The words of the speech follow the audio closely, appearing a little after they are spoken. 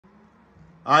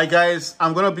Hi guys,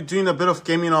 I'm going to be doing a bit of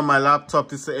gaming on my laptop.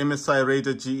 This is the MSI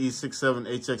Raider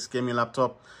GE67HX gaming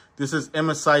laptop. This is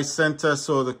MSI center,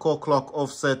 so the core clock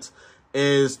offset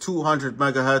is 200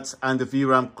 megahertz and the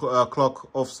VRAM clock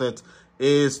offset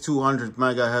is 200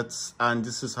 megahertz. And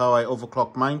this is how I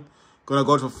overclock mine. Going to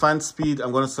go to fan speed.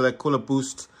 I'm going to select cooler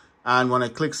boost. And when I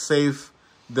click save,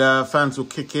 the fans will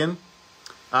kick in.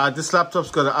 This laptop's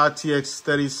got an RTX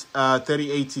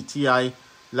 3080 Ti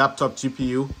laptop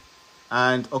GPU.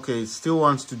 And okay, it still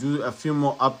wants to do a few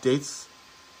more updates.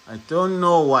 I don't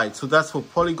know why. So that's for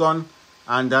Polygon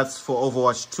and that's for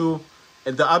Overwatch 2.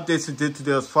 And the updates it did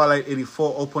today was Firelight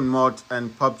 84 Open Mod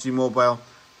and PUBG Mobile.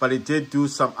 But it did do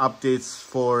some updates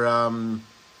for,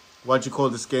 what do you call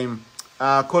this game?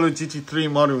 Call of Duty 3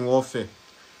 Modern Warfare.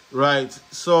 Right,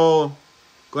 so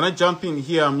gonna jump in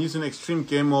here. I'm using Extreme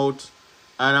Game Mode.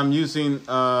 And I'm using,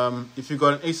 if you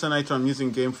got an Acer Nitro, I'm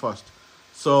using Game Fast.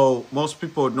 So most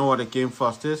people would know what a Game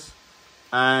Fast is.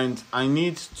 And I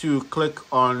need to click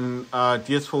on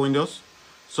DS for Windows.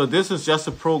 So this is just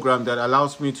a program that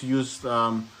allows me to use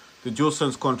the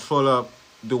DualSense controller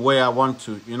the way I want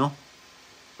to, you know.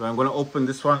 So I'm going to open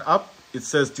this one up. It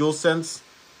says DualSense.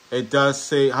 It does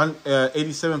say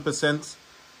 87%.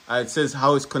 It says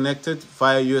how it's connected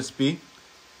via USB.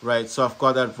 Right, so I've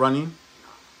got that running.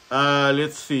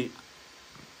 Let's see.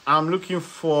 I'm looking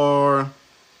for...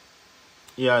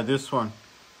 yeah, this one.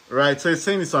 Right, so it's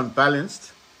saying it's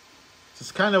unbalanced.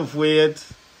 It's kind of weird.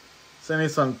 It's saying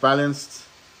it's unbalanced.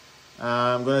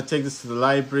 I'm going to take this to the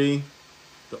library.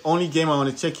 The only game I want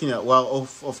to check in at, well,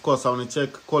 of course, I want to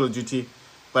check Call of Duty.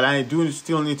 But I do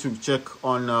still need to check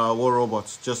on War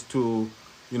Robots just to,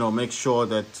 you know, make sure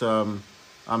that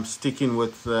I'm sticking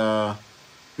with...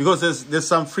 because there's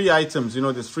some free items, you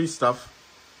know, there's free stuff.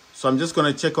 So I'm just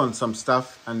going to check on some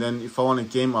stuff. And then if I want to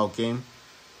game, I'll game.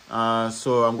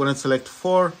 So I'm going to select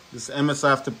 4. This is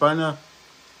MSI Afterburner.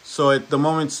 So at the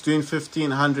moment it's doing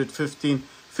 1500,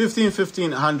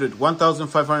 1515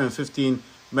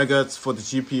 megahertz for the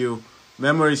GPU.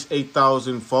 Memory is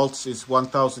 8000 volts, is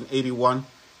 1081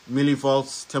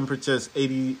 millivolts. Temperature is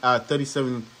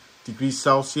 37 degrees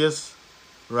Celsius.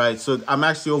 Right, so I'm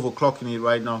actually overclocking it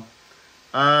right now.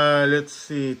 Let's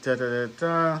see.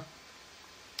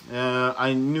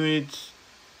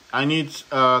 I need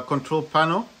control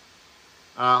panel.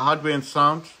 Hardware and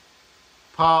sound,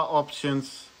 power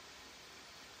options,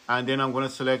 and then I'm going to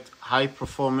select high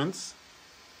performance,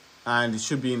 and it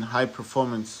should be in high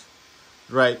performance.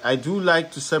 Right, I do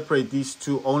like to separate these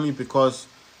two only because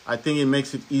I think it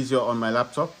makes it easier on my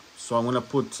laptop. So I'm going to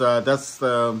put, that's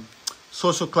the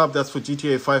Social Club, that's for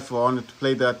GTA 5 if I wanted to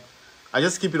play that. I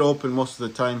just keep it open most of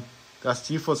the time. That's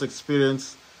GeForce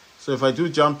Experience. So if I do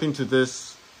jump into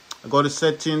this, I go to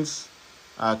settings,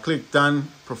 click done,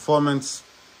 performance.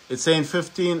 It's saying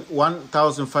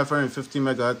 1550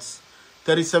 megahertz,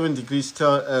 37 degrees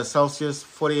Celsius,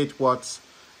 48 watts,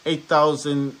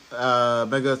 8000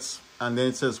 megahertz, and then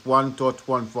it says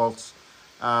 1.1 volts.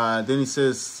 Then it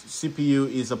says CPU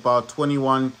is about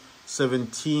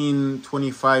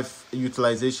 211725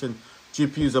 utilization.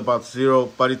 GPU is about 0,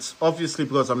 but it's obviously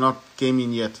because I'm not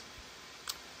gaming yet.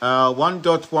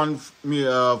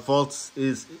 1.1 volts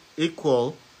is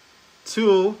equal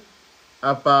to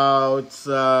about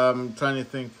trying to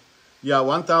think, yeah,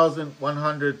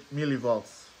 1100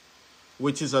 millivolts,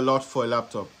 which is a lot for a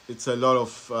laptop. It's a lot of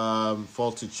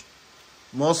voltage.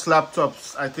 Most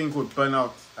laptops I think would burn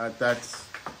out at that.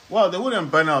 Well, they wouldn't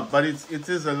burn out, but it's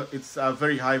a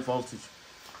very high voltage.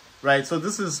 Right, so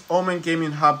this is Omen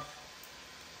Gaming Hub.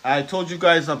 I told you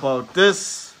guys about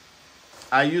this.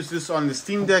 I use this on the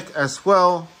Steam Deck as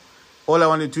well. All I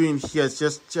want to do in here is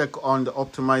just check on the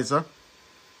optimizer.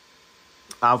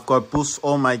 I've got boost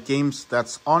all my games,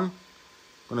 that's on. I'm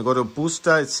gonna go to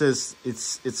booster, it says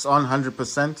it's on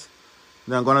 100%.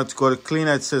 Then I'm gonna go to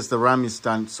cleaner, it says the RAM is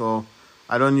done, so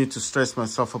I don't need to stress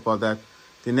myself about that.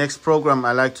 The next program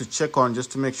I like to check on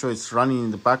just to make sure it's running in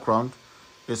the background.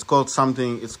 It's called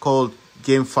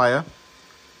GameFire.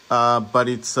 But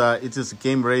it is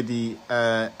game ready,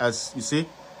 as you see.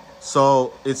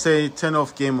 So it's a turn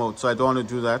off game mode, so I don't want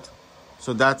to do that.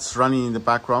 So that's running in the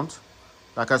background.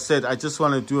 Like I said, I just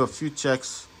want to do a few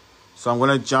checks. So I'm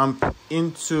going to jump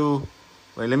into,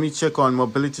 wait, let me check on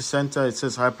Mobility Center. It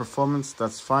says high performance,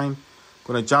 that's fine. I'm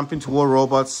going to jump into War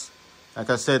Robots. Like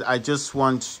I said, I just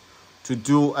want to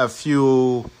do a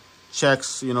few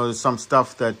checks. You know, there's some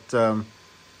stuff that,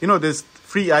 you know, there's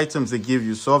free items they give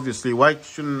you. So obviously, why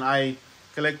shouldn't I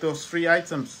collect those free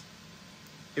items?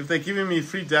 If they're giving me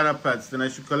free data pads, then I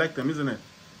should collect them, isn't it?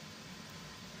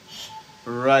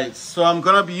 Right, so I'm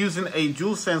gonna be using a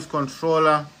DualSense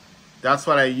controller. That's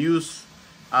what I use.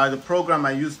 The program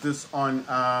I use this on,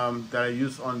 that I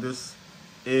use on this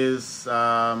is,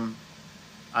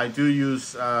 I do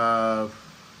use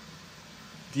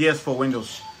DS for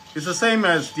Windows. It's the same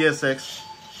as DSX.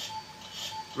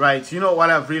 Right, you know what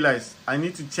I've realized? I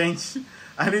need to change the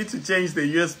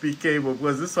USB cable,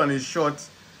 because this one is short.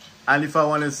 And if I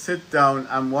want to sit down,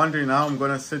 I'm wondering how I'm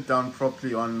going to sit down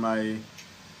properly on my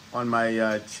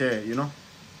chair, you know?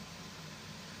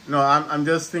 No, I'm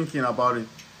just thinking about it.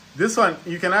 This one,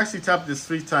 you can actually tap this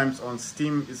 3 times on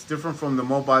Steam. It's different from the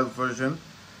mobile version.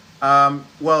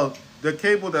 Well, the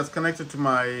cable that's connected to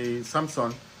my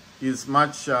Samsung is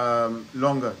much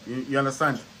longer. You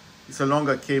understand? It's a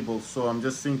longer cable. So I'm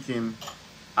just thinking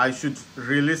I should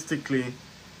realistically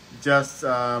just...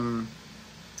 it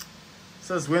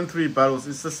says win 3 battles.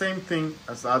 It's the same thing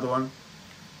as the other one.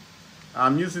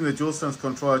 I'm using the DualSense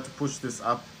controller to push this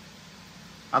up.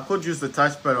 I could use the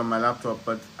touchpad on my laptop,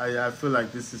 but I feel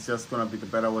like this is just going to be the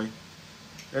better way.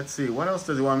 Let's see. What else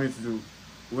does it want me to do?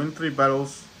 Win 3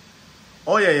 battles.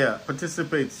 Oh, yeah.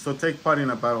 Participate. So take part in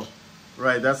a battle.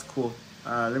 Right, that's cool.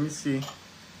 Let me see.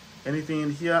 Anything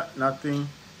in here? Nothing.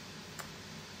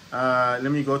 Let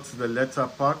me go to the letter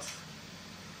part.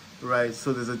 Right,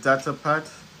 so there's a data pad.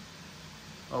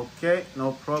 Okay,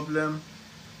 no problem.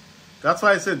 That's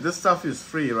why I said this stuff is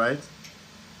free, right?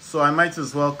 So I might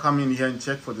as well come in here and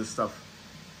check for this stuff.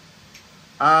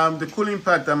 The cooling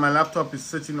pad that my laptop is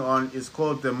sitting on is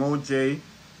called the MOOJAY.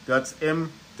 That's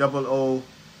MOOJAY,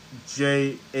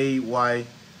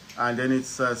 and then it's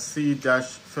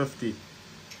C-50.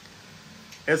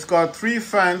 It's got 3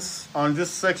 fans on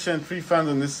this section, 3 fans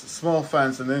on this small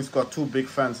fans, and then it's got 2 big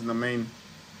fans in the main.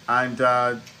 And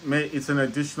it's an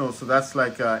additional, so that's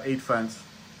like 8 fans.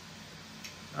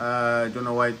 I don't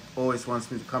know why it always wants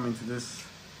me to come into this.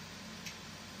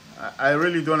 I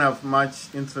really don't have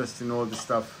much interest in all this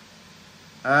stuff.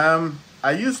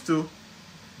 I used to,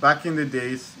 back in the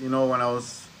days, you know, when I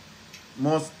was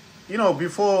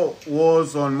before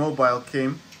Warzone Mobile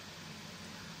came.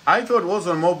 I thought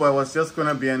Warzone Mobile was just going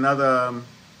to be another,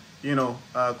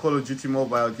 Call of Duty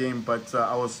mobile game, but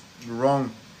I was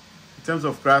wrong. In terms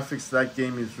of graphics, that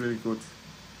game is really good.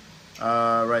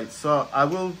 Right, so I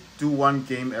will do one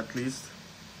game at least,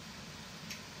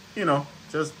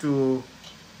 just to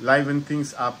liven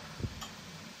things up.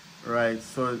 Right,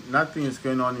 so nothing is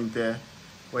going on in there.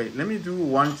 Wait, let me do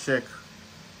one check.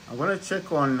 I'm going to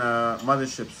check on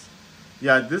motherships.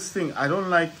 Yeah, this thing, I don't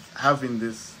like having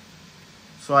this.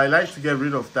 So I like to get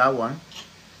rid of that one.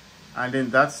 And then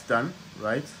that's done,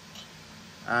 right?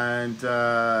 And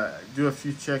do a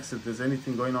few checks if there's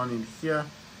anything going on in here.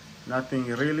 Nothing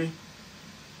really.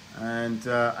 And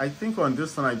I think on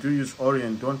this one I do use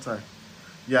Orion, don't I?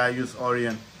 Yeah, I use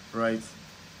Orion, right?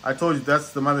 I told you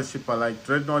that's the mothership I like.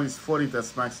 Dreadnought is 40,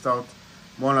 that's maxed out.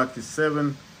 Monarch is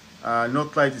 7.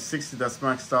 Northlight is 60, that's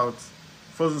maxed out.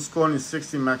 Frozen Scorn is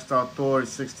 60 maxed out. Thor is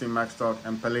 60 maxed out.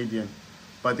 And Palladian.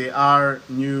 But they are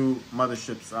new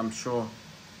motherships, I'm sure.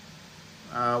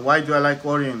 Why do I like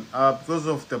Orion? Because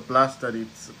of the blast that it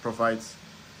provides.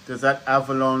 There's that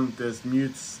Avalon, there's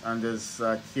Mutes, and there's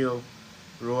Kill,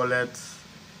 Roulette,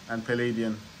 and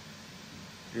Palladian.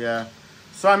 Yeah.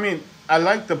 So, I mean, I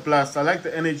like the blast. I like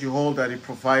the energy hole that it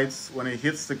provides when it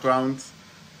hits the ground.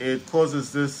 It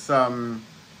causes this, I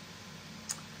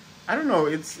don't know,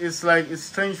 it's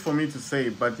strange for me to say,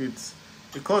 but it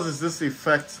causes this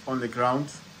effect on the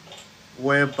ground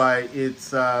whereby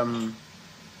it's, that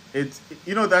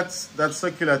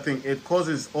circular thing, it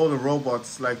causes all the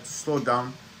robots to slow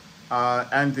down,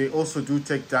 and they also do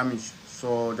take damage.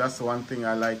 So that's the one thing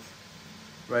I like.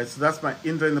 Right, so that's my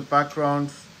Indra in the background.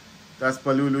 That's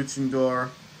Baloo Luchindor,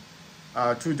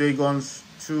 2 Dagons,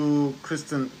 2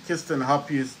 Kisten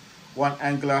Harpies, 1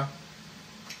 Angler.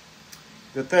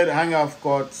 The third hanger I've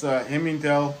got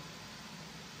Hemingdale.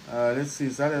 Let's see,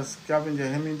 is that a Scavenger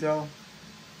Hemingdale?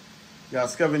 Yeah,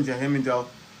 Scavenger Hemingdale.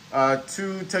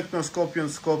 2 Techno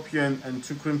Scorpion, and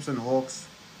 2 Crimson Hawks.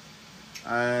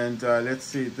 And let's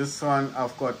see, this one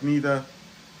I've got neither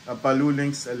a Baloo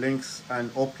Lynx, a Lynx,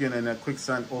 an Opian, and a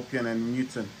Quicksand Opian and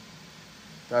Mutant.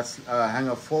 That's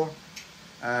hanger 4.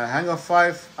 Hanger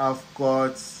 5, I've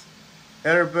got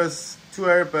Erebus, 2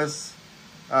 Erebus,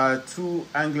 2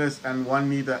 Anglers, and 1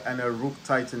 Neither, and a Rook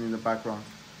Titan in the background.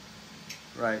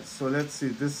 Right, so let's see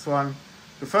this one.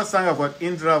 The first hanger I've got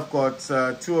Indra, I've got 2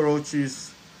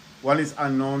 Orochis, 1 is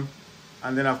unknown,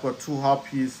 and then I've got 2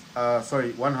 Harpies,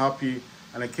 1 Harpy,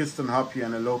 and a Keystone Harpy,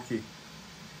 and a Loki.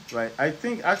 Right, I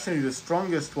think actually the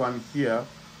strongest one here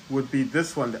would be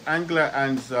this one, the Angler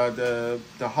and the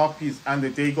Harpies and the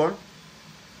Dagon.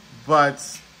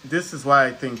 But this is why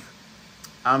I think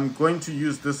I'm going to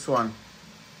use this one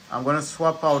I'm gonna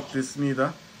swap out this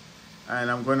Neither, and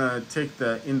I'm gonna take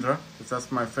the Indra, because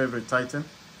that's my favorite Titan.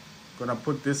 Gonna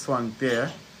put this one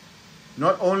there.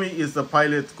 Not only is the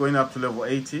pilot going up to level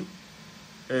 80,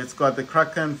 it's got the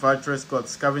Kraken Viper, it's got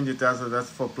Scavenger Dazzle, that's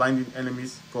for blinding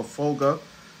enemies. It's got Folger.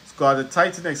 It's got a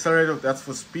Titan Accelerator, that's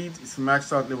for speed. It's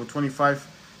maxed out level 25.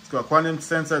 It's got Quantum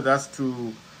Sensor, that's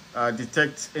to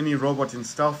detect any robot in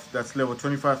stealth. That's level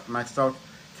 25, maxed out.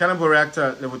 Cannibal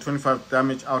Reactor, level 25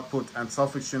 damage output, and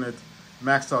Selfish Unit,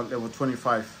 maxed out level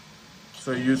 25.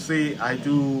 So you see, I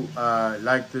do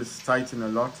like this Titan a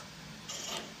lot.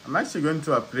 I'm actually going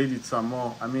to upgrade it some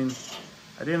more. I mean,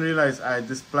 I didn't realize I had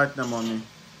this platinum on me.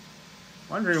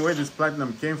 Wondering where this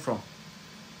platinum came from.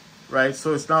 Right,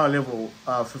 so it's now level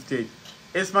 58.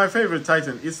 It's my favorite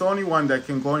Titan. It's the only one that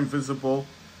can go invisible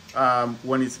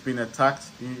when it's been attacked.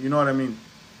 You know what I mean?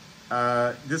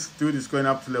 This dude is going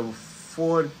up to level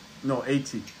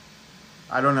 80.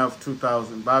 I don't have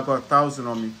 2,000, but I got 1,000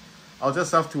 on me. I'll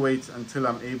just have to wait until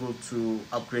I'm able to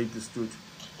upgrade this dude.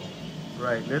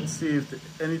 Right, let's see if there's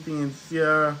anything in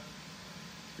here.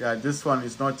 Yeah, this one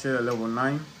is not yet a level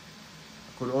 9.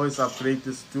 I could always upgrade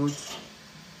this dude.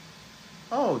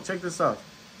 Oh, check this out.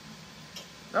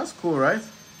 That's cool, right?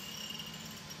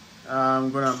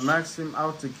 I'm gonna max him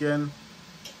out again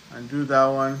and do that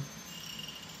one.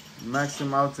 Max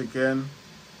him out again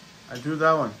and do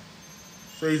that one.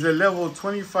 So he's a level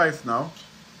 25 now.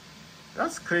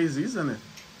 That's crazy, isn't it?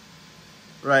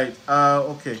 Right,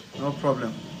 okay, no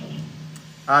problem.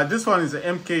 This one is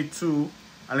an MK2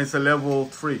 and it's a level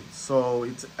 3, so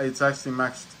it's actually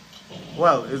maxed.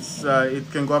 Well,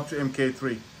 it can go up to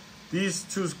MK3. These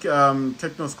two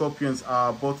Techno Scorpions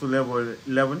are both level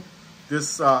 11. This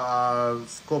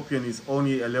Scorpion is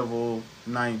only a level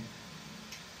 9.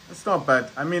 It's not bad.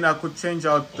 I mean, I could change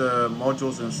out the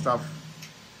modules and stuff.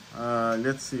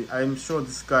 Let's see. I'm sure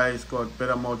this guy's got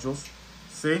better modules.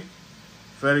 See?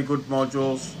 Very good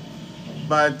modules.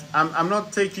 But I'm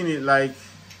not taking it like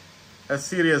a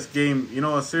serious game, you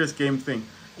know, a serious game thing.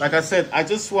 Like I said, I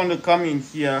just want to come in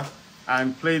here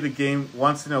and play the game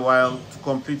once in a while to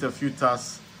complete a few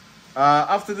tasks.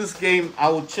 After this game, I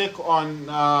will check on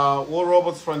War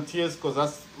Robots Frontiers, because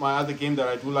that's my other game that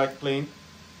I do like playing.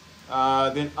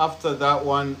 Then after that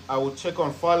one, I will check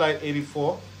on Farlight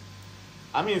 84.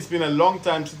 I mean, it's been a long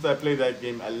time since I played that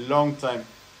game, a long time.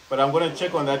 But I'm going to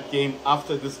check on that game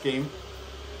after this game.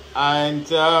 And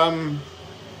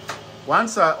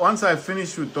once I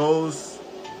finish with those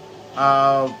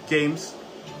games,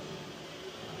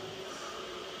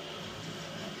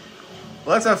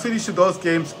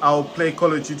 I'll play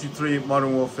Call of Duty 3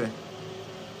 Modern Warfare.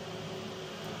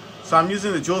 So I'm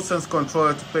using the DualSense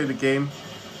controller to play the game.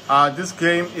 This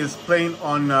game is playing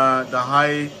on the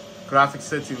high graphic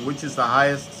setting, which is the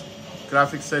highest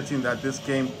graphic setting that this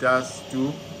game does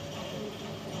do.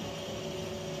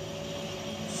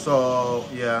 So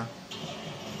yeah.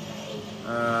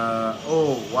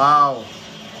 Oh wow,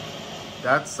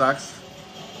 that sucks.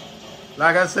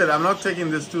 Like I said, I'm not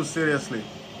taking this too seriously,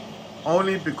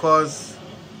 only because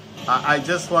I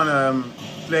just want to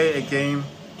play a game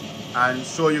and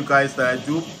show you guys that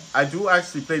I do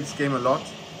actually play this game a lot.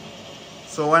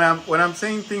 So when I'm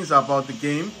saying things about the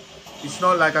game, it's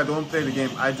not like I don't play the game.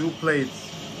 I do play it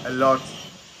a lot,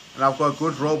 and I've got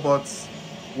good robots,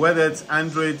 whether it's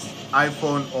Android,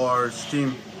 iPhone, or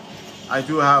Steam. I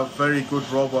do have very good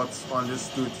robots on this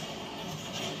dude.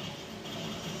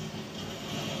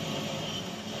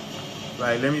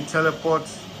 Right, let me teleport.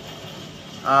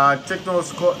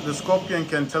 The Scorpion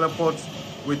can teleport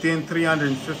within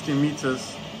 350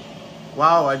 meters.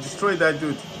 Wow, I destroyed that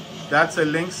dude. That's a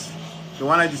Lynx. The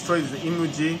one I destroyed is the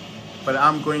Imuji, but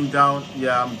I'm going down.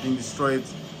 Yeah, I'm being destroyed.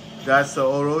 That's the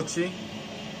Orochi.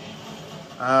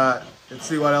 Let's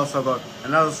see what else I got.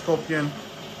 Another Scorpion.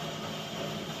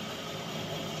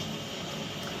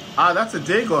 That's a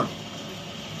Dagon.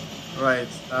 Right.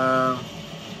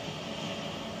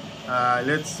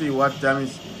 Let's see what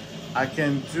damage I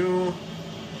can do.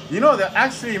 You know, they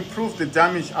actually improved the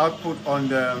damage output on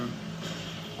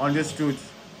this dude.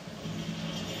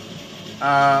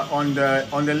 On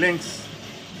the Lynx.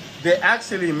 They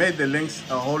actually made the Lynx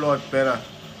a whole lot better.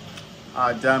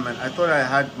 Damn it. I thought I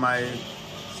had my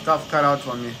stuff cut out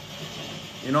on me.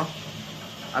 You know?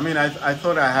 I mean, I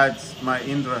thought I had my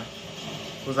Indra,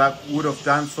 because I would have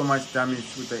done so much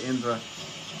damage with the Indra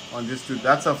on this dude.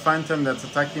 That's a Phantom that's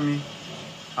attacking me.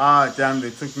 Damn,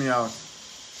 they took me out.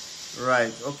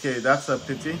 Right, okay, that's a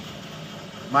pity.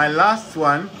 My last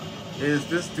one is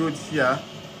this dude here.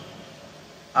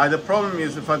 The problem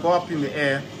is, if I go up in the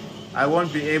air, I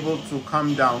won't be able to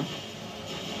come down.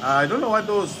 I don't know what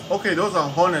those... Okay, those are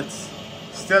Hornets.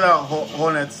 Stellar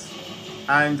Hornets,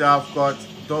 and I've got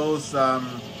those, I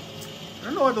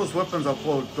don't know what those weapons are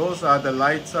called. Those are the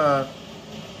lighter,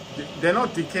 they're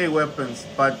not decay weapons,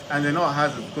 and they're not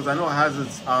hazards, because I know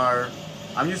hazards are,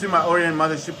 I'm using my Orient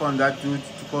mothership on that dude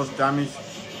to cause damage.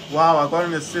 Wow, I got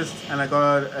an assist and I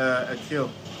got a kill.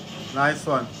 Nice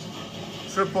one.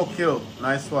 Triple kill.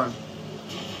 Nice one.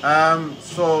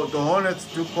 So the Hornets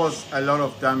do cause a lot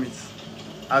of damage.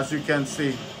 As you can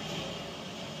see,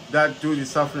 that dude is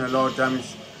suffering a lot of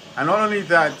damage. And not only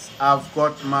that, I've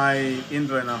got my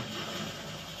Indra now.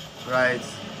 Right.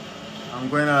 I'm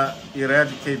going to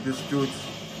eradicate this dude.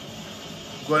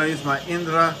 I'm going to use my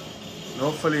Indra and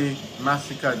hopefully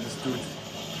massacre this dude.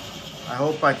 I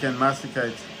hope I can massacre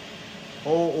it.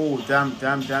 Oh, damn.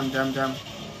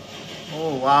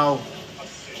 Oh, wow.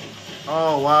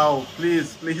 Oh, wow.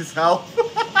 Please help.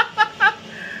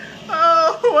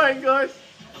 Oh, my gosh.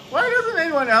 Why doesn't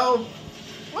anyone help?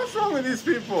 What's wrong with these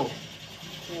people?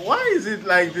 Why is it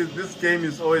like this? This game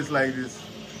is always like this.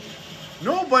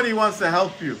 Nobody wants to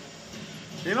help you.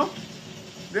 You know?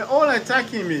 They're all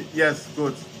attacking me. Yes,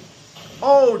 good.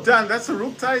 Oh, damn. That's a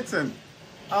Rook Titan.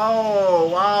 Oh,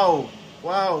 wow.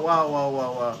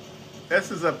 Wow. This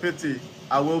is a pity.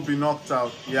 I will be knocked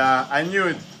out. Yeah, I knew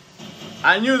it.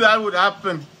 I knew that would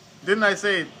happen. Didn't I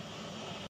say it?